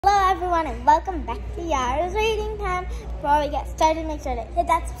everyone, and welcome back to Yara's Reading Time. Before we get started, make sure to hit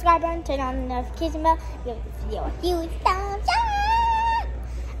that subscribe button, turn on the notification bell, give this video a huge thumbs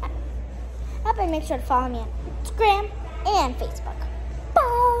up, and make sure to follow me on Instagram and Facebook.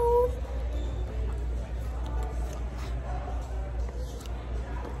 Both.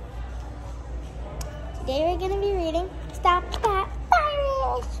 Today we're going to be reading Stop That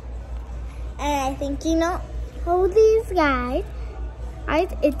Virus. And I think you know who these guys.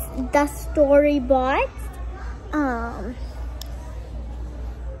 Right, it's the StoryBots.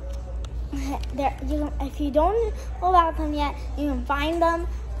 If you don't know about them yet, you can find them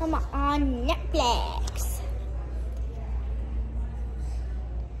on Netflix.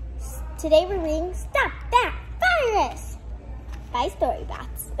 Today we're reading Stop That Virus by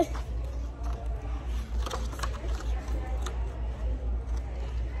StoryBots.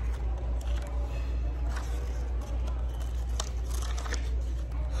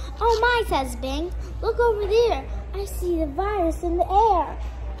 Oh my, says Bing. Look over there. I see the virus in the air.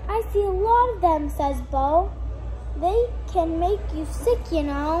 I see a lot of them, says Bo. They can make you sick, you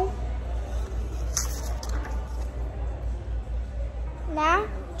know. Now,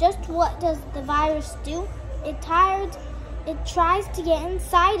 just what does the virus do? It tries to get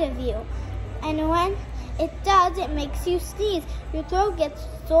inside of you. And when it does, it makes you sneeze. Your throat gets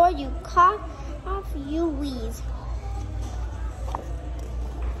sore, you cough, you wheeze.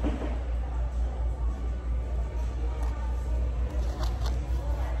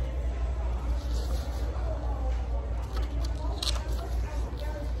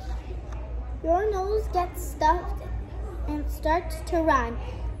 Your nose gets stuffed and starts to run.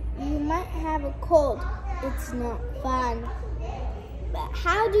 You might have a cold. It's not fun. But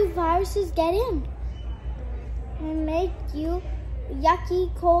how do viruses get in and make you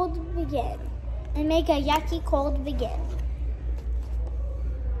yucky cold begin? And make a yucky cold begin.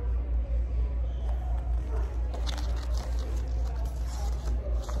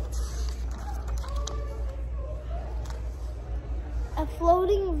 A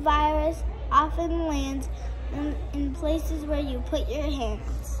floating virus often lands in places where you put your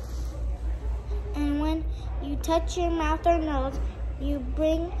hands. And when you touch your mouth or nose, you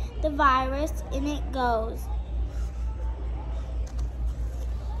bring the virus and it goes.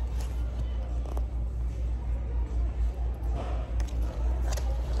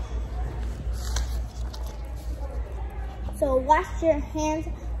 So wash your hands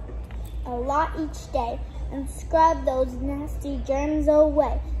a lot each day and scrub those nasty germs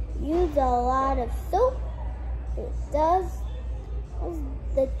away. Use a lot of soap. It does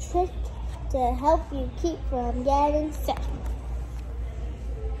the trick to help you keep from getting sick.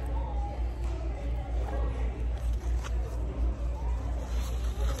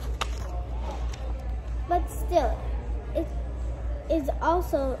 But still, it is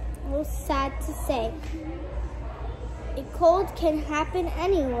also sad to say, a cold can happen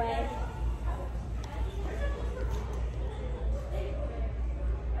anyway.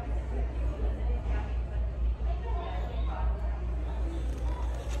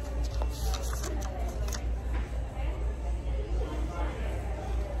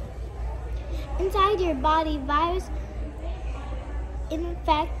 Inside your body, virus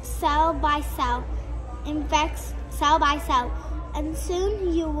infects cell by cell, and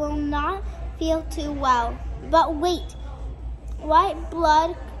soon you will not feel too well. But wait, white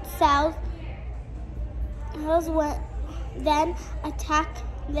blood cells will then attack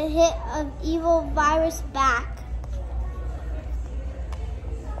the hit of evil virus back.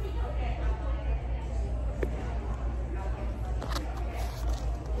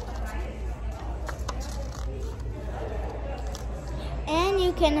 And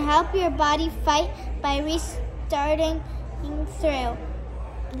you can help your body fight by restarting through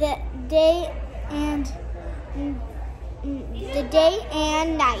the day and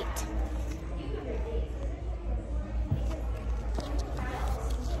night.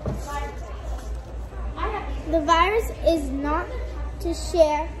 The virus is not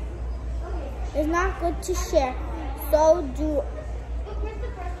good to share, so do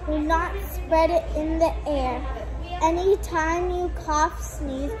not spread it in the air. Anytime you cough,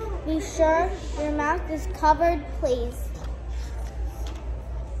 sneeze, be sure your mouth is covered, please.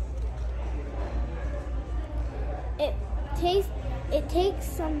 It takes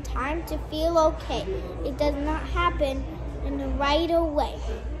some time to feel okay. It does not happen right away.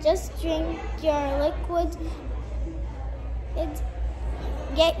 Just drink your liquids.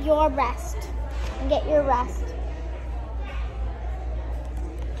 Get your rest.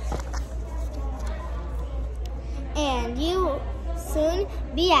 And you soon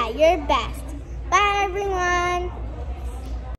be at your best. Bye, everyone.